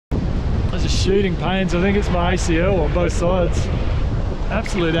just shooting pains. I think it's my ACL on both sides.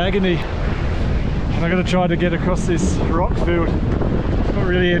 Absolute agony. And I'm going to try to get across this rock field. It's not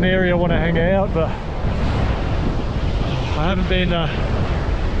really an area I want to hang out, but I haven't been...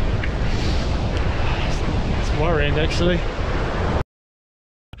 it's worrying actually.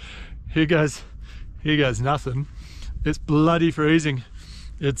 Here goes nothing. It's bloody freezing.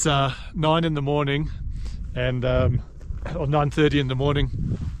 It's 9 in the morning and or 9:30 in the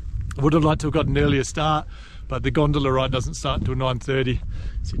morning. I would have liked to have got an earlier start, but the gondola ride doesn't start until 9:30,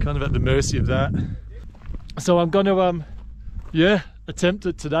 so you're kind of at the mercy of that. So I'm going to attempt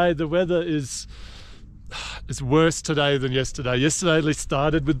it today. The weather is worse today than yesterday. Yesterday at least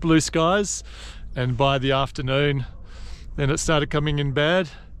started with blue skies, and by the afternoon then it started coming in bad.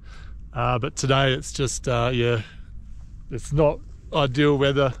 But today it's just it's not ideal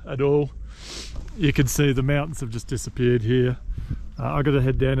weather at all. You can see the mountains have just disappeared here. I've got to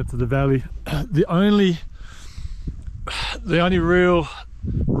head down into the valley. The only real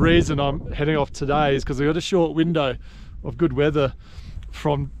reason I'm heading off today is because I've got a short window of good weather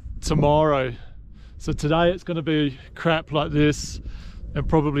from tomorrow. So today it's going to be crap like this and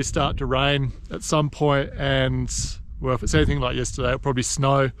probably start to rain at some point, and well, if it's anything like yesterday, it'll probably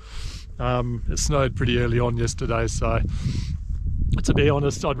snow. It snowed pretty early on yesterday, so to be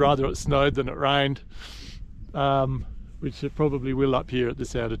honest, I'd rather it snowed than it rained, which it probably will up here at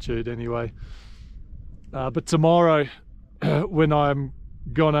this altitude anyway. But tomorrow, when I'm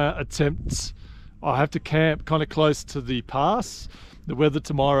gonna attempt, I have to camp kind of close to the pass. The weather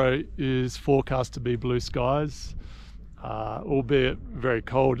tomorrow is forecast to be blue skies, albeit very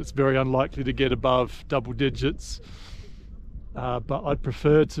cold. It's very unlikely to get above double digits. But I'd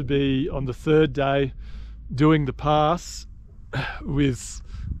prefer to be on the third day doing the pass with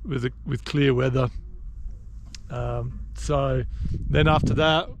clear weather. So then after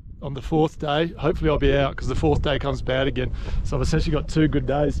that, on the fourth day, hopefully I'll be out, because the fourth day comes bad again. So I've essentially got 2 good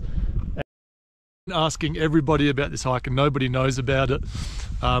days. And asking everybody about this hike and nobody knows about it.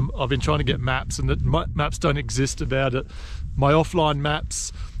 I've been trying to get maps, and the maps don't exist about it. My offline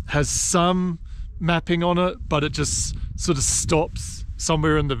maps has some mapping on it, but it just sort of stops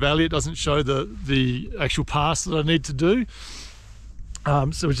somewhere in the valley. It doesn't show the actual pass that I need to do,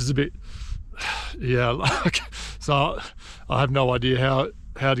 so which is a bit, yeah, like, so I have no idea how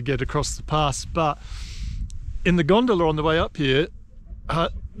to get across the pass. But in the gondola on the way up here,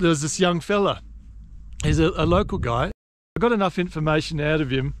 there's this young fella. He's a local guy. I got enough information out of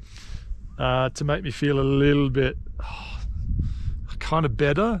him to make me feel a little bit kind of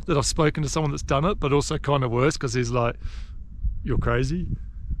better that I've spoken to someone that's done it, but also kind of worse because he's like, you're crazy.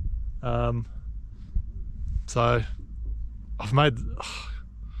 So I've made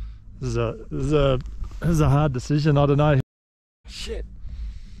this is a hard decision. I don't know. Shit,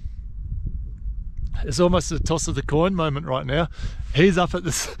 it's almost a toss of the coin moment right now. He's up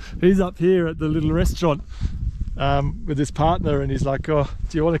here at the little restaurant with his partner, and he's like, oh,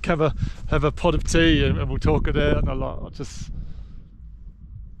 do you want to have a pot of tea and we'll talk it out? And I'm like, what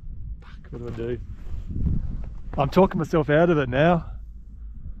do? I'm talking myself out of it now.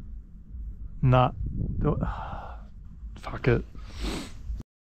 Nah, fuck it.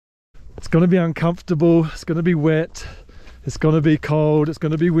 It's gonna be uncomfortable, it's gonna be wet, it's gonna be cold, it's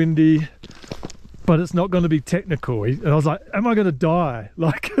gonna be windy, but it's not gonna be technical. And I was like, am I gonna die?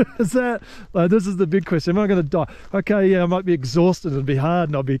 Like, is that, like, this is the big question, am I gonna die? Okay, yeah, I might be exhausted, it'll be hard,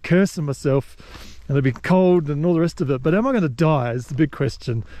 and I'll be cursing myself, and it'll be cold and all the rest of it, but am I going to die is the big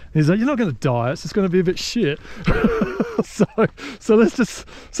question. And he's like, you're not going to die, it's just going to be a bit shit. so let's just,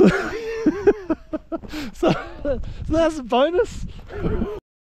 so that's a bonus.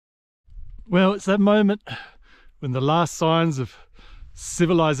 Well, it's that moment when the last signs of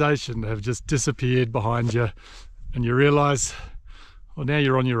civilization have just disappeared behind you, and you realize, well, now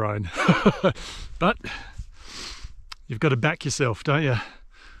you're on your own. But you've got to back yourself, don't you?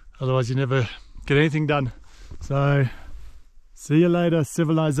 Otherwise you never get anything done. So see you later,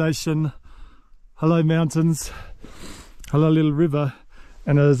 civilization. Hello mountains, hello little river.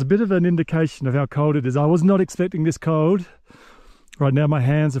 And there's a bit of an indication of how cold it is. I was not expecting this cold. Right now my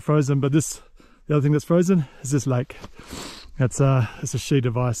hands are frozen, but the other thing that's frozen is this lake. It's a sheet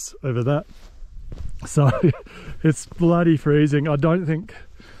of ice over that. So it's bloody freezing. I don't think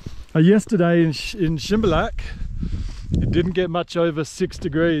yesterday in Shymbulak it didn't get much over 6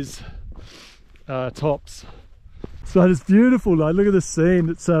 degrees tops. So it's beautiful. Like, look at this scene.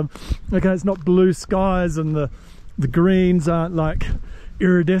 It's okay, it's not blue skies and the greens aren't like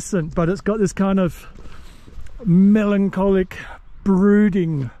iridescent, but it's got this kind of melancholic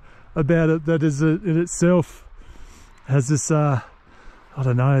brooding about it that is in itself has this I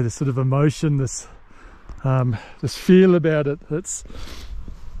don't know, this sort of emotion, this feel about it. It's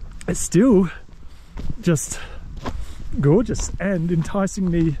still just gorgeous and enticing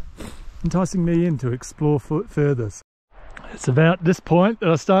me in to explore further. It's about this point that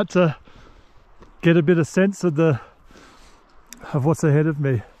I start to get a bit of sense of what's ahead of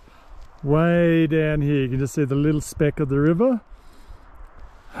me. Way down here, you can just see the little speck of the river.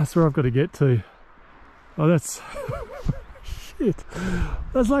 That's where I've got to get to. Oh, that's shit.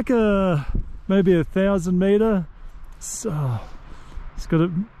 That's like maybe 1,000 metre. So it's got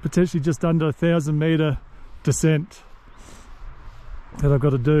a potentially just under 1,000 metre descent that I've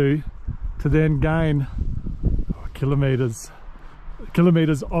got to do to then gain kilometres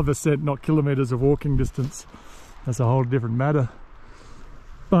of ascent, not kilometres of walking distance. That's a whole different matter.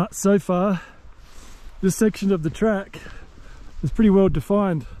 But so far, this section of the track is pretty well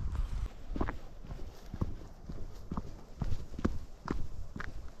defined.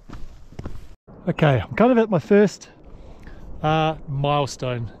 Okay, I'm kind of at my first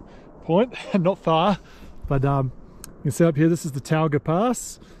milestone point, not far, but you can see up here, this is the Tauga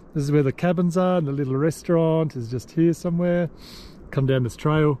Pass. This is where the cabins are, and the little restaurant is just here somewhere. Come down this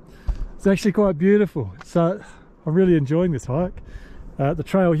trail. It's actually quite beautiful, so I'm really enjoying this hike. The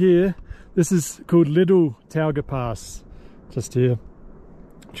trail here, this is called Little Tauga Pass, just here.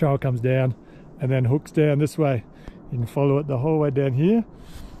 Trail comes down and then hooks down this way. You can follow it the whole way down here,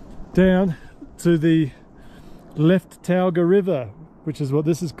 down to the left Tauga River, which is what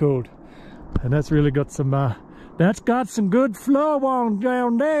this is called. And that's really got some good flow on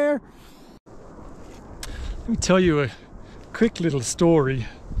down there. Let me tell you a quick little story.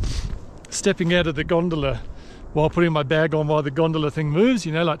 Stepping out of the gondola while putting my bag on while the gondola thing moves,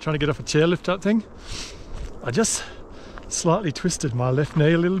 you know, like trying to get off a chairlift type thing. I just slightly twisted my left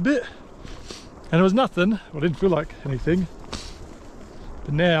knee a little bit. And it was nothing. I didn't feel like anything.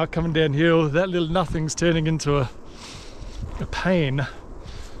 But now, coming downhill, that little nothing's turning into a pain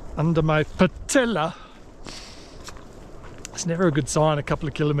under my patella. It's never a good sign a couple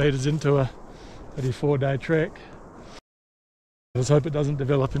of kilometres into a 4-day trek. Let's hope it doesn't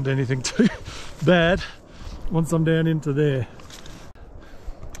develop into anything too bad once I'm down into there.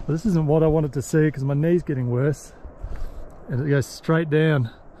 But this isn't what I wanted to see because my knee's getting worse. And it goes straight down,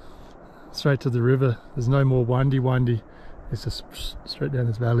 straight to the river. There's no more windy. It's just straight down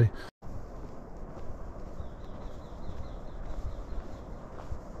this valley.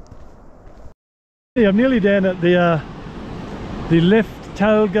 Yeah, I'm nearly down at the left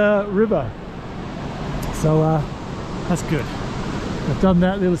Tauga River, so that's good. I've done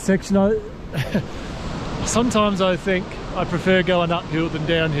that little section. Sometimes I think I prefer going uphill than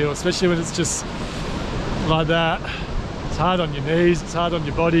downhill, especially when it's just like that. It's hard on your knees, it's hard on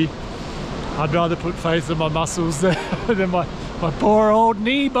your body. I'd rather put faith in my muscles than my poor old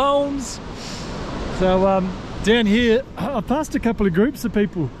knee bones. So down here, I passed a couple of groups of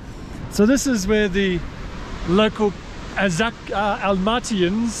people. So this is where the local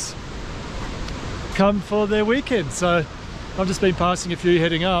Almatyans come for their weekend. So I've just been passing a few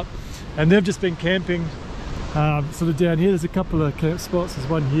heading up, and they've just been camping sort of down here. There's a couple of camp spots. There's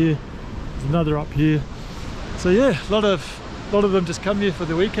one here, there's another up here. So yeah, a lot of them just come here for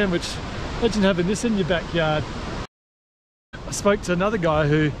the weekend, which imagine having this in your backyard. I spoke to another guy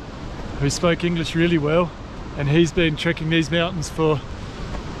who spoke English really well, and he's been trekking these mountains for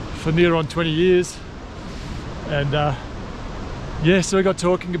near on 20 years. And yeah, so we got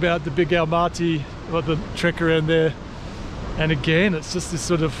talking about the Big Almaty, what the trek around there. And again, it's just this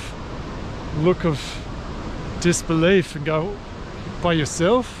sort of look of disbelief and go, by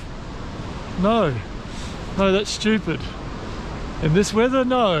yourself? No, that's stupid. In this weather,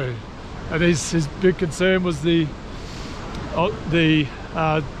 no. And his big concern was the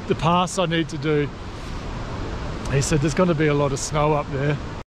pass I need to do. He said there's going to be a lot of snow up there.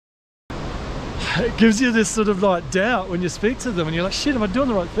 It gives you this sort of like doubt when you speak to them, and you're like, shit, am I doing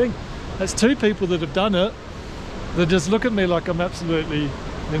the right thing? That's two people that have done it. They just look at me like I'm absolutely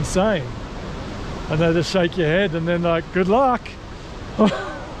insane, and they just shake your head and then like, good luck.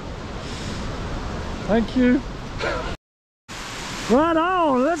 Thank you. Right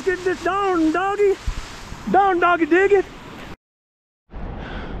on, let's get this down, doggy. Down, doggy, dig it.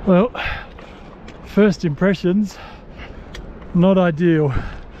 Well, first impressions, not ideal.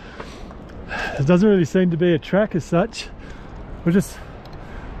 There doesn't really seem to be a track as such. We're just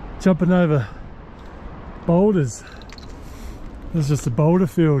jumping over boulders. There's just a boulder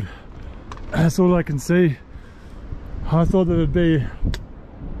field. That's all I can see. I thought there would be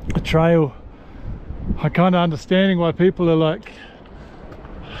a trail. I kind of understanding why people are like,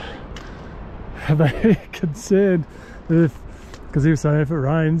 are they concerned that if because he was saying if it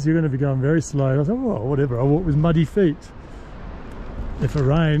rains you're going to be going very slow. I thought, well, whatever, I'll walk with muddy feet. If it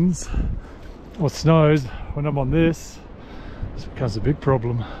rains or snows when I'm on this becomes a big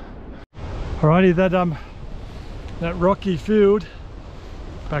problem. Alrighty, that rocky field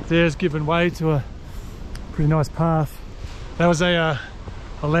back there has given way to a pretty nice path. That was a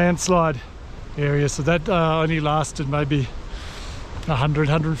landslide area, so that only lasted maybe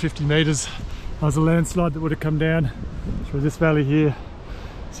 100-150 meters. There was a landslide that would have come down through this valley here,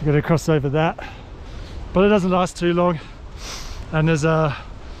 so you've got to cross over that, but it doesn't last too long. And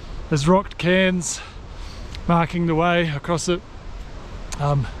there's rocked cans marking the way across it,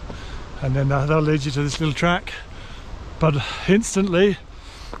 and then they'll lead you to this little track. But instantly,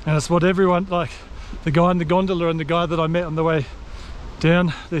 and it's what everyone, like the guy in the gondola and the guy that I met on the way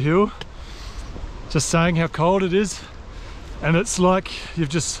down the hill, just saying how cold it is, and it's like you've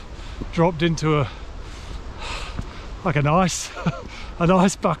just dropped into like an ice an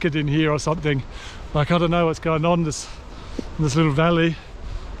ice bucket in here or something. Like, I don't know what's going on in this little valley.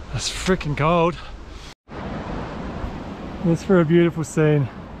 It's freaking cold. It's for a beautiful scene.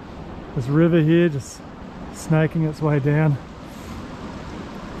 This river here just snaking its way down.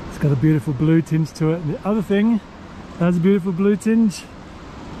 It's got a beautiful blue tinge to it. And the other thing that has a beautiful blue tinge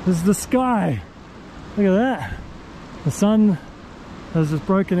is the sky. Look at that. The sun has just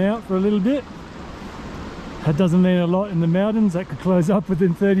broken out for a little bit. That doesn't mean a lot in the mountains. That could close up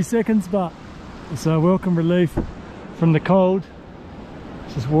within 30 seconds, but it's a welcome relief from the cold.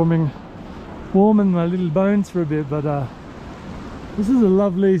 It's just warming my little bones for a bit. But this is a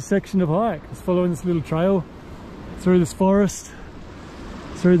lovely section of hike. It's following this little trail through this forest,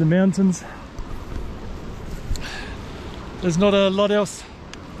 through the mountains. There's not a lot else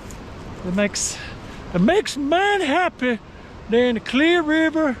that makes man happy than a clear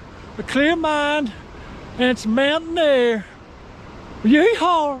river, a clear mind, and some mountain air.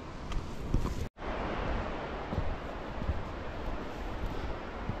 Yeehaw!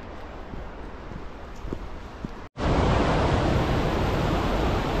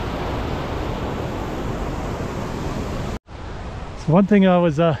 So one thing I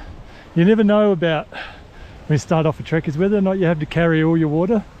was, you never know about when you start off a trek is whether or not you have to carry all your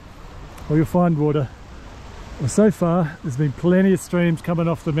water or you'll find water. Well, so far there's been plenty of streams coming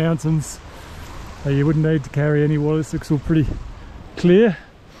off the mountains. You wouldn't need to carry any water. This looks all pretty clear.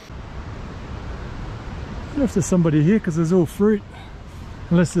 I don't know if there's somebody here because there's all fruit,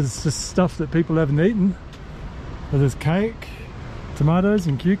 unless there's just stuff that people haven't eaten. But there's cake, tomatoes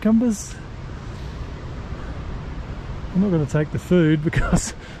and cucumbers. I'm not going to take the food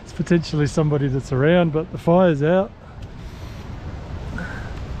because it's potentially somebody that's around, but the fire's out.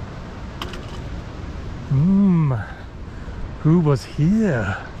 Who was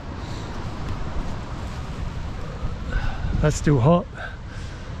here? That's still hot.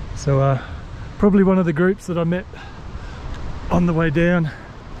 So probably one of the groups that I met on the way down.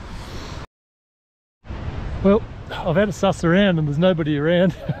 Well, I've had to suss around and there's nobody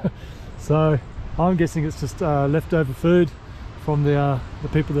around. So I'm guessing it's just leftover food from the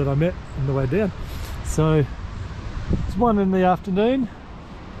people that I met on the way down. So it's 1 in the afternoon.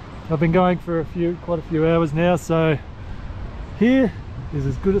 I've been going for quite a few hours now, so here is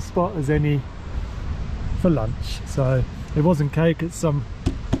as good a spot as any for lunch. So it wasn't cake, it's some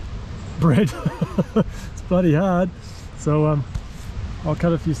bread. It's bloody hard. So I'll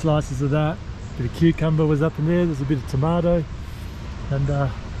cut a few slices of that. A bit of cucumber was up in there, there's a bit of tomato, and I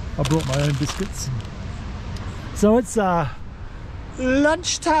brought my own biscuits. So it's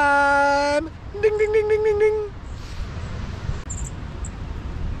lunchtime! Ding ding ding ding ding ding!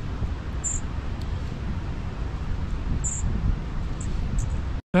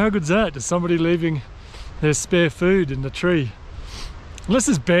 How good's that? Just somebody leaving their spare food in the tree. Unless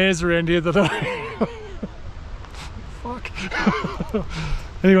there's bears around here that I... Fuck.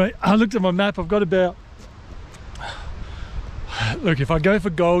 Anyway, I looked at my map. I've got about... Look, if I go for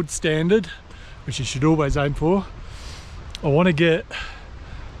gold standard, which you should always aim for, I want to get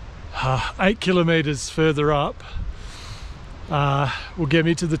 8 kilometers further up. Will get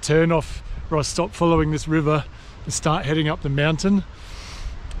me to the turnoff where I stop following this river and start heading up the mountain.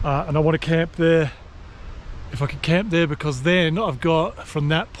 And I want to camp there, if I can camp there, because then I've got from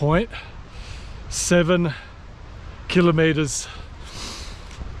that point 7 kilometers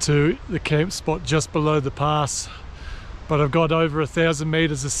to the camp spot just below the pass. But I've got over 1,000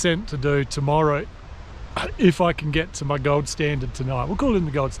 meters ascent to do tomorrow if I can get to my gold standard tonight. We'll call it the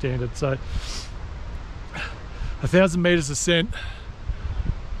gold standard. So 1,000 meters ascent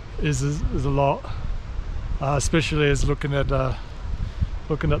is a lot, especially as looking at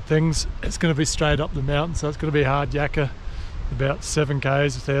things. It's going to be straight up the mountain, so it's going to be hard yakka about 7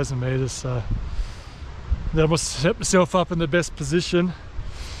 k's, 1,000 meters. So then I'll set myself up in the best position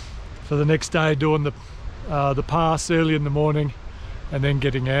for the next day, doing the pass early in the morning and then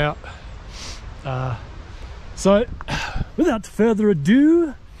getting out. So without further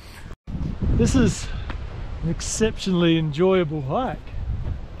ado, this is an exceptionally enjoyable hike.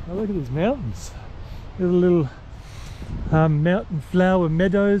 Oh, look at these mountains. Little mountain flower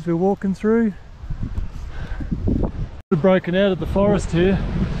meadows we're walking through. We're broken out of the forest here,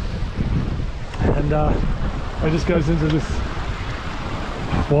 and it just goes into this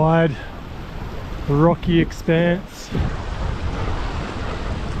wide rocky expanse.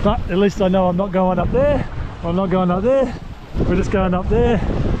 But at least I know I'm not going up there. I'm not going up there. We're just going up there.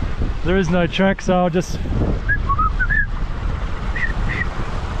 There is no track, so I'll just...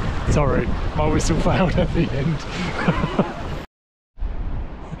 Sorry, my whistle failed at the end.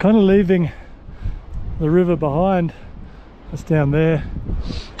 I'm kind of leaving the river behind, just down there,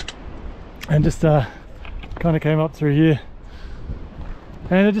 and just kind of came up through here,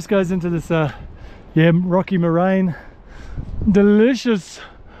 and it just goes into this yeah, rocky moraine. Delicious,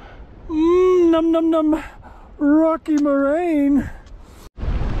 num num num, rocky moraine.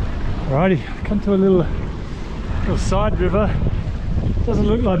 Alrighty, come to a little side river. Doesn't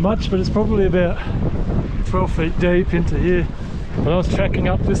look like much, but it's probably about 12 feet deep into here. But I was tracking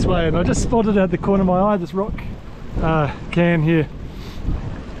up this way, and I just spotted out the corner of my eye this rock can here,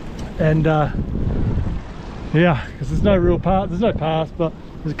 and yeah, because there's no real path, there's no path, but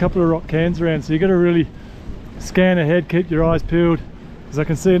there's a couple of rock cans around, so you got to really scan ahead, keep your eyes peeled, because I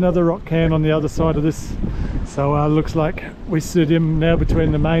can see another rock can on the other side of this. So looks like we sit in now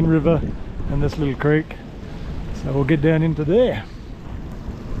between the main river and this little creek, so we'll get down into there.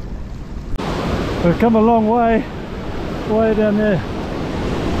 We've come a long way down there.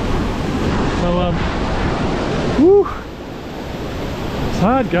 So whew, it's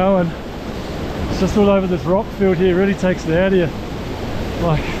hard going. It's just all over this rock field here. It really takes it out of you.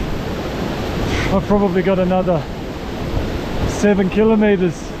 Like, I've probably got another 7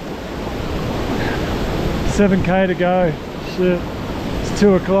 kilometers, 7k to go. Shit, it's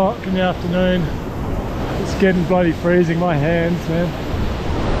 2 o'clock in the afternoon. It's getting bloody freezing. My hands, man.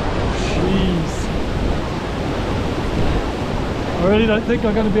 Jeez. I really don't think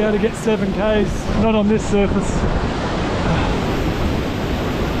I'm going to be able to get 7k's, not on this surface.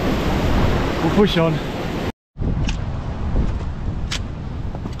 We'll push on.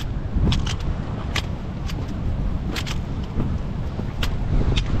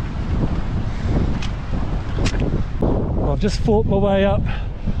 I've just fought my way up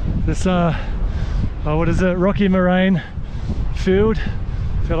this what is it, rocky moraine field.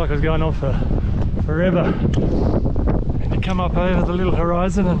 Felt like I was going on for forever. And you come up over the little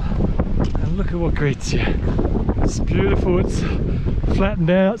horizon and look at what greets you. It's beautiful. It's flattened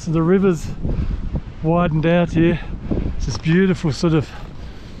out, so the river's widened out here. It's this beautiful sort of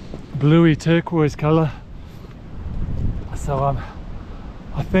bluey turquoise colour. So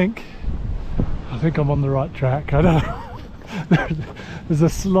I think I'm on the right track. I don't know. There's a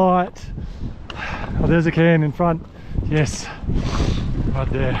slight, oh, there's a can in front. Yes, right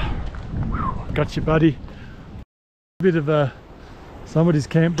there. Got you, buddy. A bit of somebody's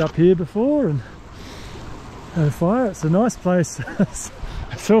camped up here before and had a fire. It's a nice place.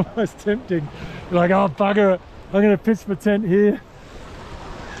 It's almost tempting. You're like, oh bugger it, I'm going to pitch my tent here,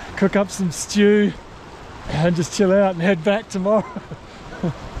 cook up some stew and just chill out and head back tomorrow.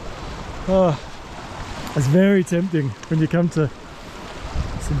 Oh, it's very tempting when you come to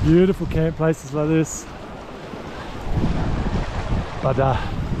some beautiful camp places like this, but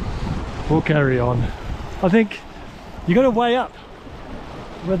we'll carry on. I think you got to weigh up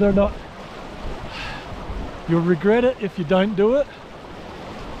whether or not you'll regret it if you don't do it,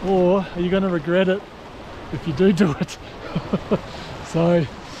 or are you going to regret it if you do it. So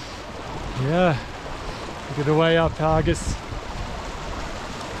yeah, you got to weigh up, I guess,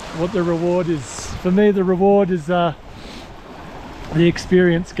 what the reward is. For me, the reward is the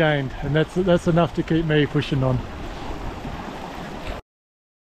experience gained, and that's enough to keep me pushing on.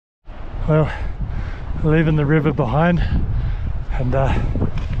 Well, leaving the river behind and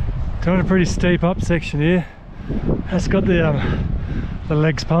doing a pretty steep up section here. That's got the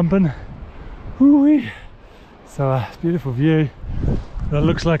legs pumping. Woo-wee. So it's a beautiful view. But it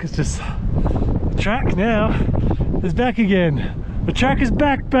looks like it's just the track now is back again. The track is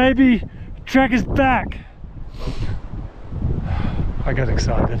back, baby. The track is back. I got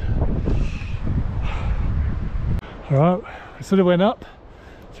excited. All right, we sort of went up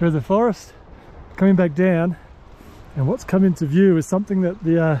through the forest, coming back down, and what's come into view is something that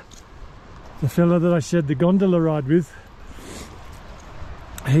the fella that I shared the gondola ride with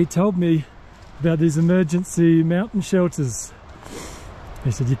he told me about these emergency mountain shelters.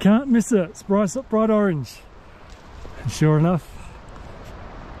 He said, you can't miss it, it's bright orange. And sure enough,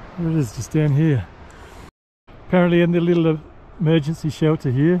 there it is, just down here. Apparently in the little emergency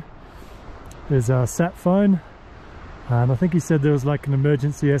shelter here, there's a sat phone. And I think he said there was like an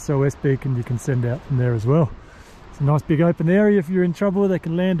emergency SOS beacon you can send out from there as well. It's a nice big open area. If you're in trouble, they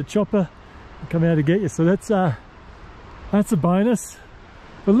can land a chopper and come out to get you. So that's a bonus.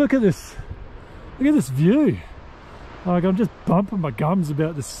 But look at this view. Like, I'm just bumping my gums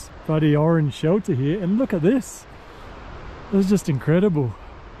about this bloody orange shelter here, and look at this. This is just incredible.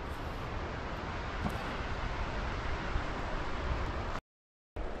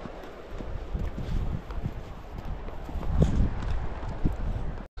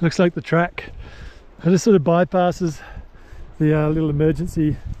 Looks like the track. It just sort of bypasses the little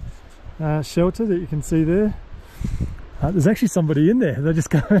emergency shelter that you can see there. There's actually somebody in there. They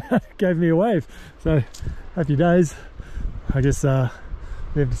just gave me a wave. So happy days. I guess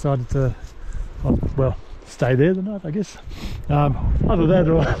we've decided to, well, stay there the night, I guess. Either that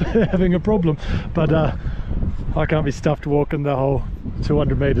or they're having a problem. But I can't be stuffed walking the whole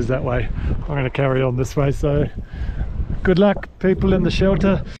 200 meters that way. I'm going to carry on this way. So good luck, people in the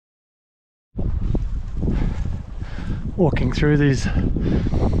shelter. Walking through these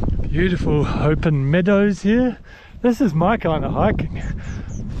beautiful open meadows here. This is my kind of hiking.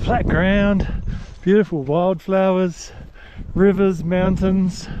 Flat ground, beautiful wildflowers, rivers,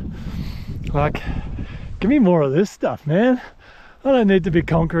 mountains. Like, give me more of this stuff, man. I don't need to be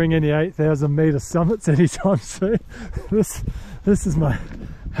conquering any 8,000 meter summits anytime soon. This is my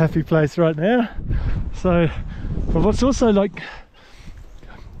happy place right now. So, but what's also like,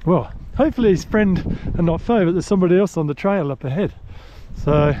 well, hopefully he's friend and not foe, but there's somebody else on the trail up ahead.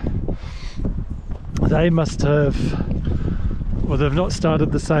 So they must have, well, they've not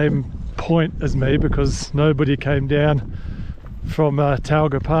started the same point as me because nobody came down from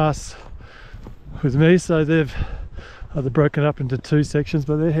Talga Pass with me. So they've broken up into two sections,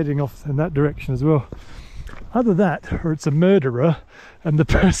 but they're heading off in that direction as well. Either that or it's a murderer, and the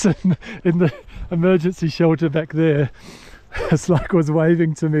person in the emergency shelter back there, it's like, was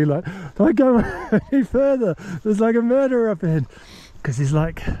waving to me like, don't go any further, there's like a murderer up ahead. Because he's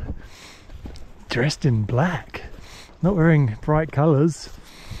like dressed in black, not wearing bright colours.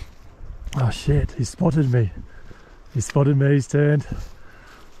 Oh shit, he spotted me. He's turned.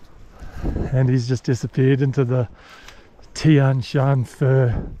 And he's just disappeared into the Tian Shan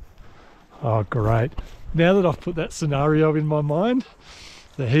fir. Oh great. Now that I've put that scenario in my mind,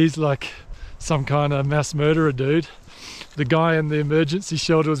 that he's like some kind of mass murderer dude, the guy in the emergency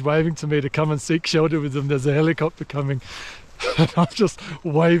shelter was waving to me to come and seek shelter with him. There's a helicopter coming. And I've just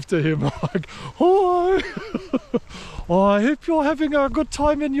waved to him like, hi! I hope you're having a good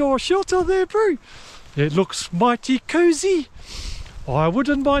time in your shelter there, bro. It looks mighty cozy. I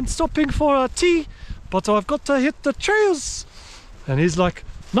wouldn't mind stopping for a tea, but I've got to hit the trails. And he's like,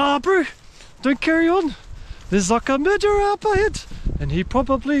 nah, bro, don't carry on. There's like a murderer up ahead, and he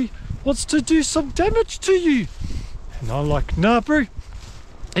probably wants to do some damage to you. And I'm like, nah, bro,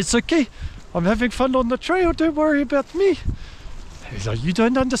 it's okay. I'm having fun on the trail, don't worry about me. And he's like, you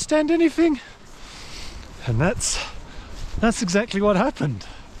don't understand anything. And that's exactly what happened.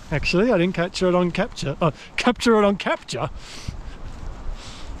 Actually, I didn't capture it on capture. Capture it on capture.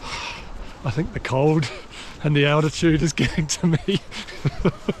 I think the cold and the altitude is getting to me.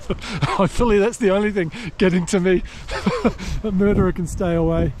 Hopefully that's the only thing getting to me. A murderer can stay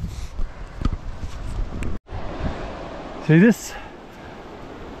away. See, this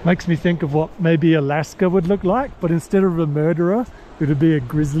makes me think of what maybe Alaska would look like, but instead of a murderer, it would be a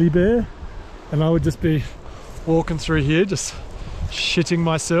grizzly bear. And I would just be walking through here, just shitting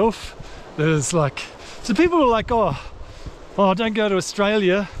myself. There's like, so people are like, oh, don't go to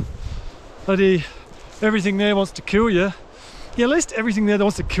Australia. Bloody, everything there wants to kill you. Yeah, at least everything there that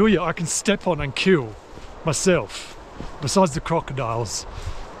wants to kill you, I can step on and kill myself. Besides the crocodiles.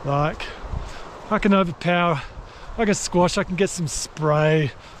 Like, I can overpower, I can squash, I can get some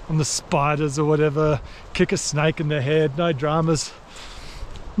spray on the spiders or whatever, kick a snake in the head, no dramas.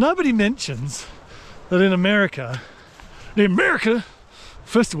 Nobody mentions that in America,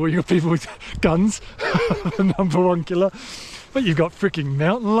 first of all, you've got people with guns, the #1 killer. But you've got freaking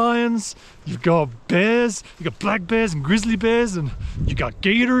mountain lions, you've got bears, you've got black bears and grizzly bears, and you got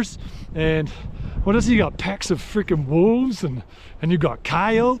gators, and what else? You got packs of freaking wolves, and you got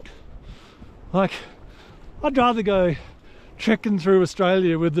coyote. Like, I'd rather go trekking through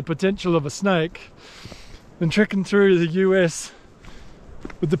Australia with the potential of a snake than trekking through the US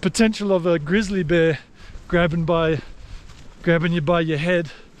with the potential of a grizzly bear grabbing by grabbing you by your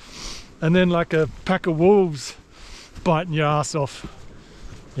head, and then like a pack of wolves biting your ass off.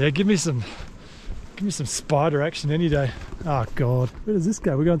 Yeah, give me some spider action any day. Oh God, where does this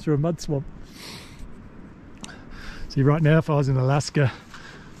go? We're going through a mud swamp. See, right now if I was in Alaska,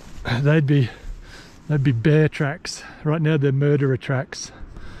 they'd be bear tracks. Right now they're murderer tracks.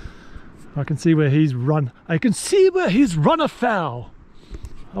 I can see where he's run. I can see where he's run afoul.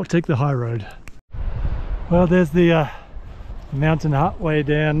 I'll take the high road. Well, there's the mountain hut way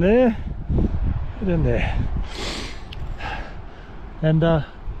down there. Get in there. And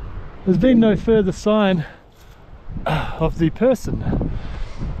there's been no further sign of the person,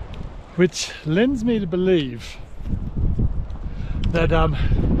 which lends me to believe that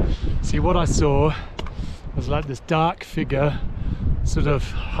see, what I saw was like this dark figure sort of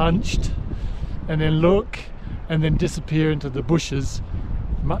hunched and then look and then disappear into the bushes,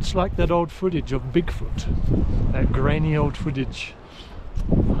 much like that old footage of Bigfoot, that grainy old footage.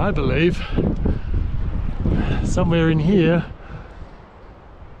 I believe somewhere in here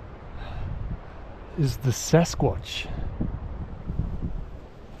is the Sasquatch.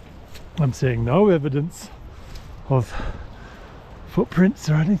 I'm seeing no evidence of footprints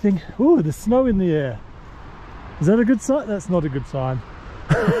or anything. Oh, there's snow in the air. Is that a good sign? That's not a good sign.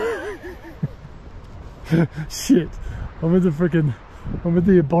 Shit, I'm with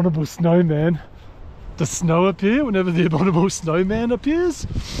the abominable snowman. Does snow appear whenever the abominable snowman appears?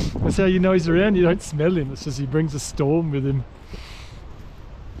 That's how you know he's around. You don't smell him. It's just he brings a storm with him.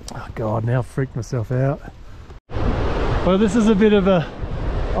 Oh God, now I've freaked myself out. Well, this is a bit of a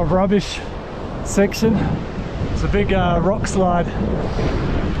rubbish section. It's a big rock slide.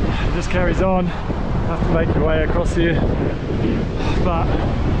 It just carries on. You have to make your way across here. But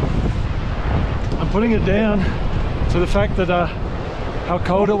I'm putting it down to the fact that how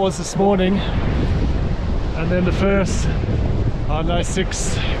cold it was this morning, and then the first, I don't know,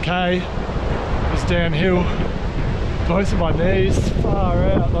 6k was downhill. Both of my knees far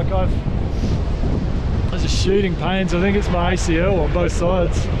out, like I was just shooting pains. I think it's my ACL on both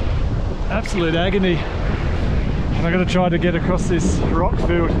sides. Absolute agony. And I'm going to try to get across this rock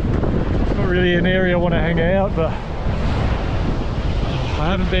field. It's not really an area I want to hang out, but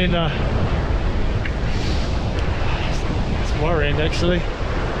I haven't been it's worrying actually,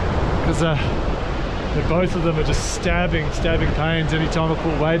 because both of them are just stabbing pains anytime I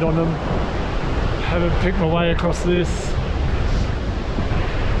put weight on them. I haven't picked my way across this.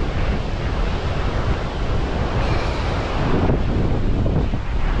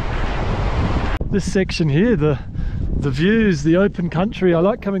 This section here, the views, the open country, I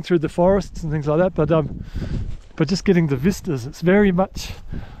like coming through the forests and things like that, but just getting the vistas, it's very much,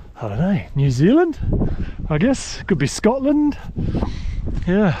 I don't know, New Zealand, I guess. Could be Scotland.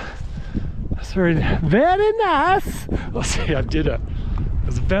 Yeah, it's very nice. Oh, see, I did it. It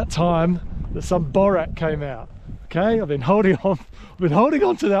was about time that some borat came out. Okay, I've been holding on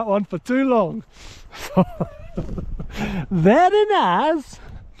to that one for too long. Very nice.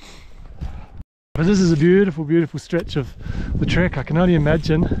 But this is a beautiful, beautiful stretch of the trek. I can only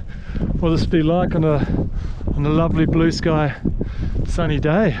imagine what this would be like on a lovely blue sky, sunny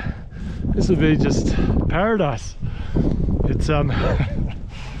day. This would be just paradise. It's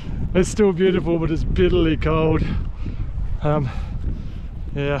it's still beautiful, but it's bitterly cold.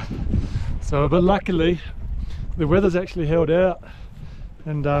 Yeah. So, but luckily, the weather's actually held out.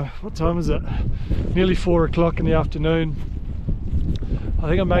 And what time is it? Nearly 4 o'clock in the afternoon. I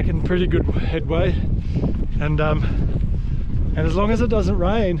think I'm making pretty good headway, and as long as it doesn't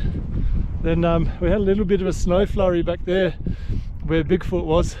rain, then we had a little bit of a snow flurry back there where Bigfoot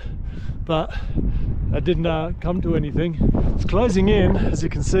was, but that didn't come to anything. It's closing in, as you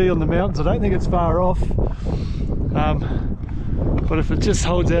can see on the mountains. I don't think it's far off, but if it just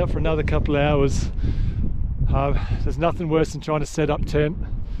holds out for another couple of hours, there's nothing worse than trying to set up tent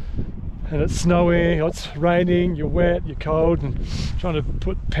and it's snowing, or it's raining, you're wet, you're cold, and trying to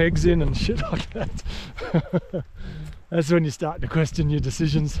put pegs in and shit like that. That's when you start to question your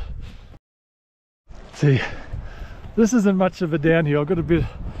decisions. See, this isn't much of a downhill. I've got a bit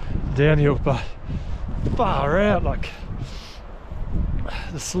downhill, but far out, like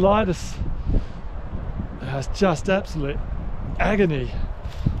the slightest, it's just absolute agony.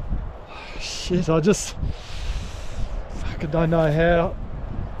 Shit, I just fucking don't know how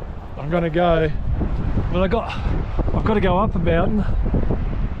I'm gonna go. But I've got to go up a mountain,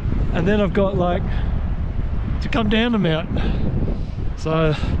 and then I've got like to come down a mountain.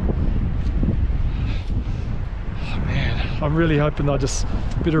 So, oh man, I'm really hoping I just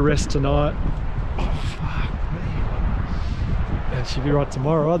a bit of rest tonight. Oh fuck me, and it should be right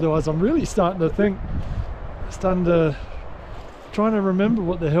tomorrow. Otherwise, I'm really starting to trying to remember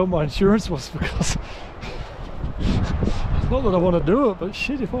what the hell my insurance was, because not that I want to do it, but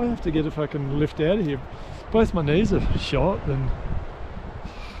shit, if I have to get a fucking lift out of here, both my knees are shot, then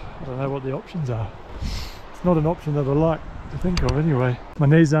I don't know what the options are. It's not an option that I like to think of anyway. My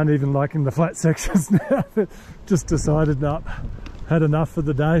knees aren't even liking the flat sections now. Just decided, nah, had enough for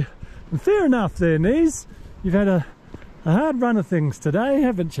the day. And fair enough there, knees. You've had a hard run of things today,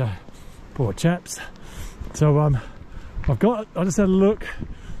 haven't you? Poor chaps. So I just had a look,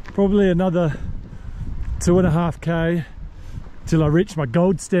 probably another 2.5k till I reach my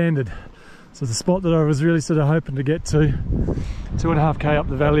gold standard. So the spot that I was really sort of hoping to get to, 2.5k up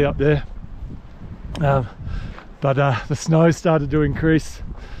the valley up there. But the snow started to increase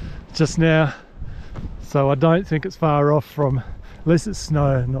just now, so I don't think it's far off from, at least it's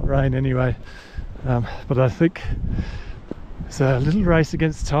snow, not rain anyway. But I think it's a little race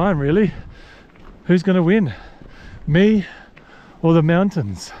against time, really. Who's going to win? Me or the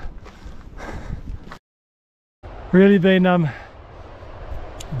mountains? Really been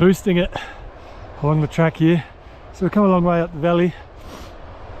boosting it along the track here. So we've come a long way up the valley,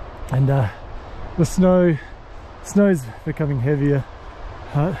 and the snow's becoming heavier,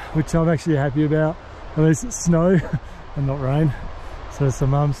 which I'm actually happy about. At least it's snow and not rain. So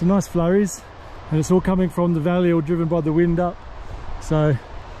some nice flurries, and it's all coming from the valley, all driven by the wind up. So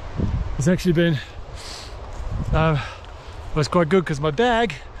it's actually been was quite good, because my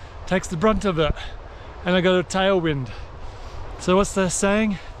bag takes the brunt of it, and I got a tailwind. So what's the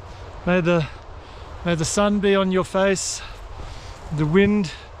saying? May the sun be on your face, the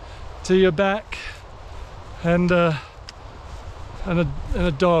wind to your back, and a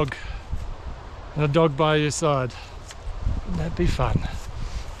dog by your side. Wouldn't that be fun?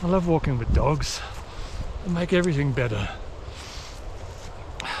 I love walking with dogs. They make everything better.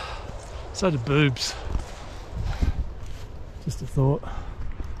 So do boobs. Just a thought.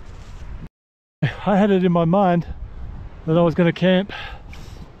 I had it in my mind that I was going to camp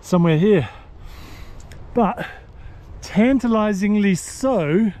somewhere here, but tantalizingly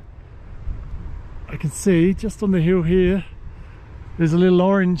so, I can see just on the hill here there's a little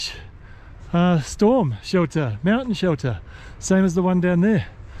orange storm shelter, mountain shelter, same as the one down there.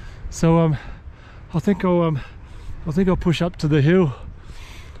 So I think I'll push up to the hill,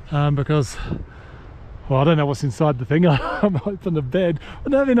 because, well, I don't know what's inside the thing. I'm open the bed.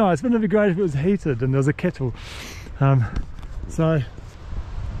 Wouldn't that be nice? Wouldn't it be great if it was heated and there was a kettle? So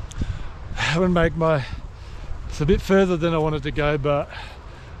I would make it's a bit further than I wanted to go, but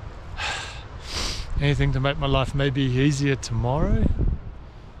anything to make my life maybe easier tomorrow.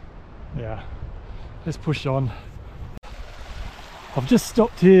 Yeah, let's push on. I've just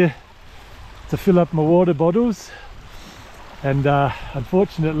stopped here to fill up my water bottles, and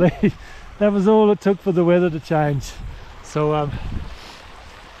unfortunately that was all it took for the weather to change. So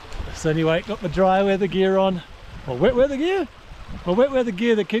anyway, got my dry weather gear on, or wet weather gear, or wet weather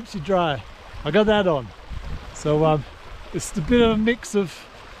gear that keeps you dry. I got that on. So it's a bit of a mix of,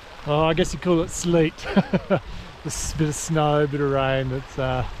 I guess you call it sleet. This bit of snow, a bit of rain.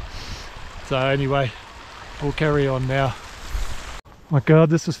 So anyway, we'll carry on now. My God,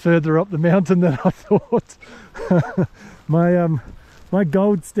 this was further up the mountain than I thought. My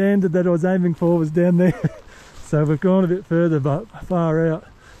gold standard that I was aiming for was down there. So we've gone a bit further, but far out.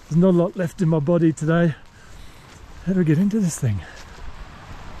 There's not a lot left in my body today. How do we get into this thing?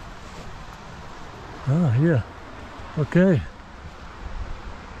 Ah, here. Okay.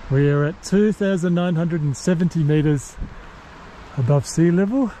 We are at 2,970 meters above sea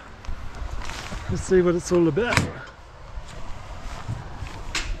level. Let's see what it's all about.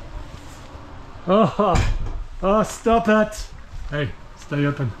 Oh, stop it! Hey, stay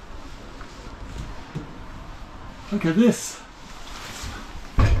open. Look at this.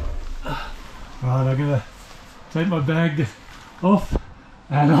 Right, I'm gonna take my bag off,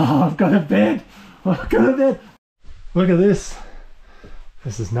 and I've got a bed. I've got a bed. Look at this.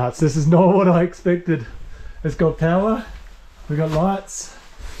 This is nuts. This is not what I expected. It's got power. We've got lights.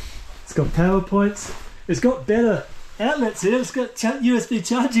 It's got power points. It's got better outlets here. It's got USB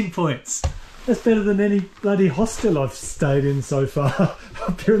charging points. That's better than any bloody hostel I've stayed in so far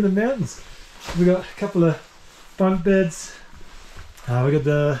up here in the mountains. We've got a couple of bunk beds. We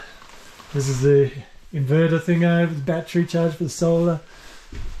got this is the inverter thing over, the battery charge for the solar.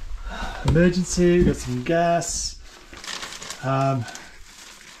 Emergency, we've got some gas.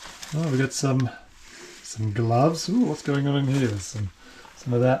 We've got some gloves. Ooh, what's going on in here? There's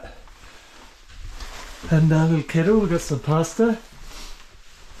some of that. And a little kettle, we've got some pasta.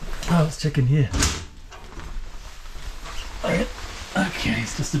 Oh, let's check in here. Okay,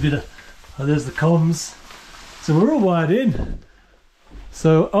 it's just a bit of, there's the comms. So we're all wired in.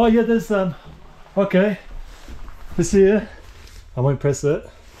 So, oh yeah, there's okay, this here, I won't press that.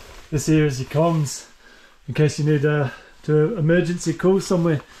 This here is your comms, in case you need to emergency call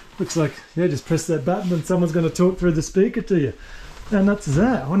somewhere. Looks like, yeah, just press that button and someone's going to talk through the speaker to you. How nuts is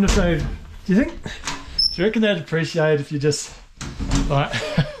that? I wonder if they, do you reckon they'd appreciate if you just, like,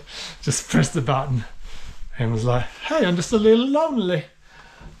 just press the button and was like, hey, I'm just a little lonely.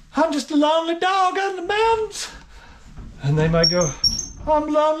 I'm just a lonely dog on the mountains. And they might go, I'm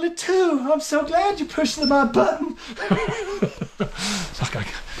lonely too. I'm so glad you pushed the my button. Fuck, I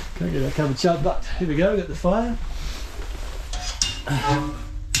can't get that covered shut, but here we go, we got the fire.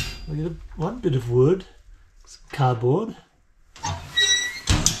 We got one bit of wood, some cardboard.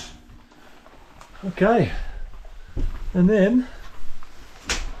 Okay, and then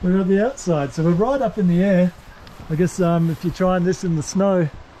we're on the outside, so we're right up in the air. I guess if you're trying this in the snow,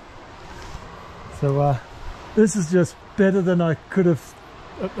 so this is just better than I could have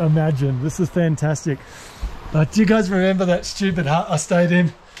imagined. This is fantastic. Do you guys remember that stupid hut I stayed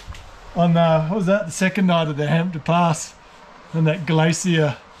in on what was that, the second night of the Hampton Pass, and that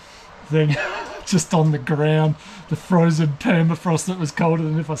glacier thing just on the ground, the frozen permafrost that was colder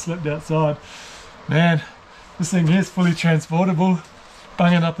than if I slept outside. Man, this thing here is fully transportable.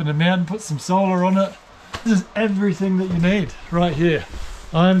 Bung it up in the mountain, put some solar on it. This is everything that you need right here.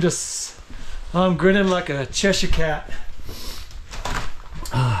 I'm grinning like a Cheshire cat.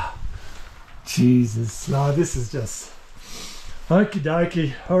 Ah, Jesus. No, this is just okie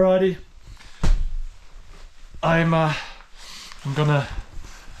dokie. Alrighty. I'm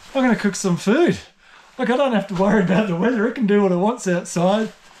gonna cook some food. Like, I don't have to worry about the weather. It can do what it wants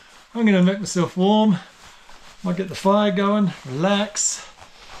outside. I'm gonna make myself warm. Might get the fire going, relax.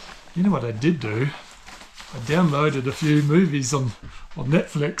 You know what I did do? I downloaded a few movies on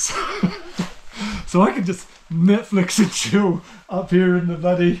Netflix. So I can just Netflix and chill up here in the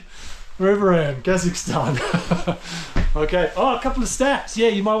bloody, wherever I am, Kazakhstan. Okay, oh, a couple of stats. Yeah,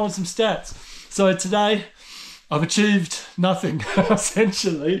 you might want some stats. So today, I've achieved nothing,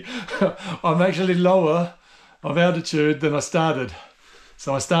 essentially. I'm actually lower of altitude than I started.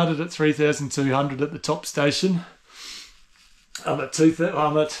 So I started at 3,200 at the top station. I'm at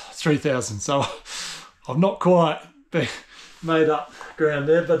 3,000, so I've not quite made up ground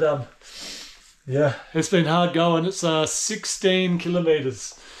there, but yeah, it's been hard going. It's 16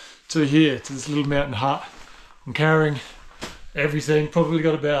 kilometers to here, to this little mountain hut. I'm carrying everything, probably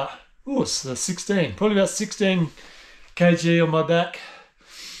got about, oh, it's 16, probably about 16 kg on my back,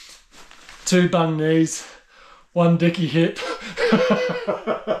 2 bung knees, 1 dicky hip,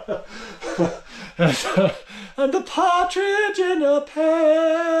 and a partridge in a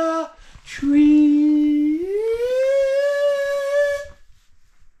pear tree.